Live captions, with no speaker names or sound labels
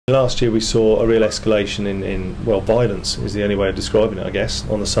Last year we saw a real escalation in violence is the only way of describing it, I guess,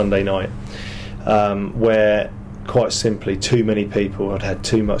 on the Sunday night, where quite simply too many people had had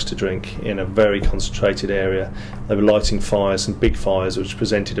too much to drink in a very concentrated area. They were lighting fires, and big fires, which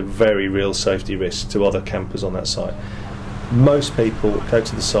presented a very real safety risk to other campers on that site. Most people go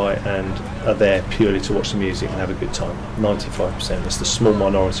to the site and are there purely to watch the music and have a good time. 95%. It's the small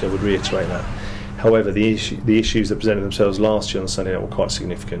minority, I would reiterate that. However, the issues that presented themselves last year on Sunday night were quite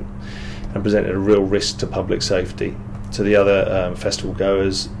significant and presented a real risk to public safety, to the other festival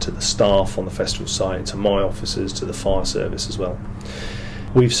goers, to the staff on the festival site, to my officers, to the fire service as well.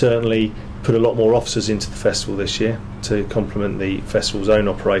 We've certainly put a lot more officers into the festival this year to complement the festival's own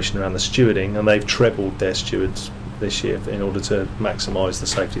operation around the stewarding, and they've trebled their stewards this year in order to maximise the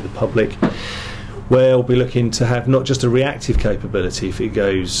safety of the public. We'll be looking to have not just a reactive capability if it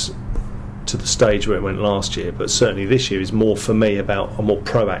goes to the stage where it went last year, but certainly this year is more for me about a more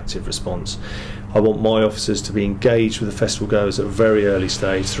proactive response. I want my officers to be engaged with the festival goers at a very early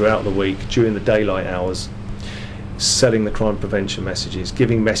stage throughout the week, during the daylight hours, selling the crime prevention messages,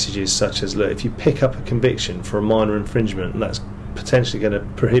 giving messages such as, look, if you pick up a conviction for a minor infringement, and that's potentially going to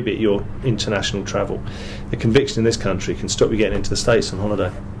prohibit your international travel, the conviction in this country can stop you getting into the States on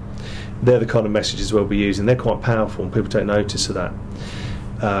holiday. They're the kind of messages we'll be using. They're quite powerful and people take notice of that.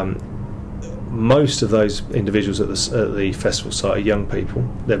 Most of those individuals at the festival site are young people.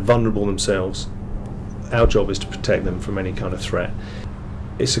 They're vulnerable themselves. Our job is to protect them from any kind of threat.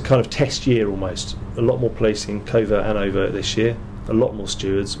 It's a kind of test year almost. A lot more policing, covert and overt this year. A lot more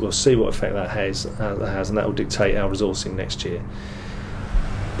stewards. We'll see what effect that has, and that will dictate our resourcing next year.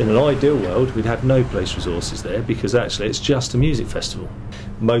 In an ideal world, we'd have no police resources there because actually it's just a music festival.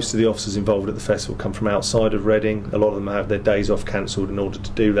 Most of the officers involved at the festival come from outside of Reading. A lot of them have their days off cancelled in order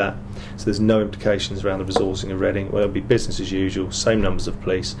to do that. So there's no implications around the resourcing of Reading. Well, it'll be business as usual, same numbers of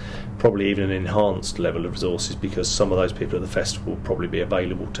police, probably even an enhanced level of resources because some of those people at the festival will probably be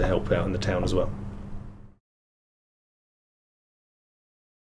available to help out in the town as well.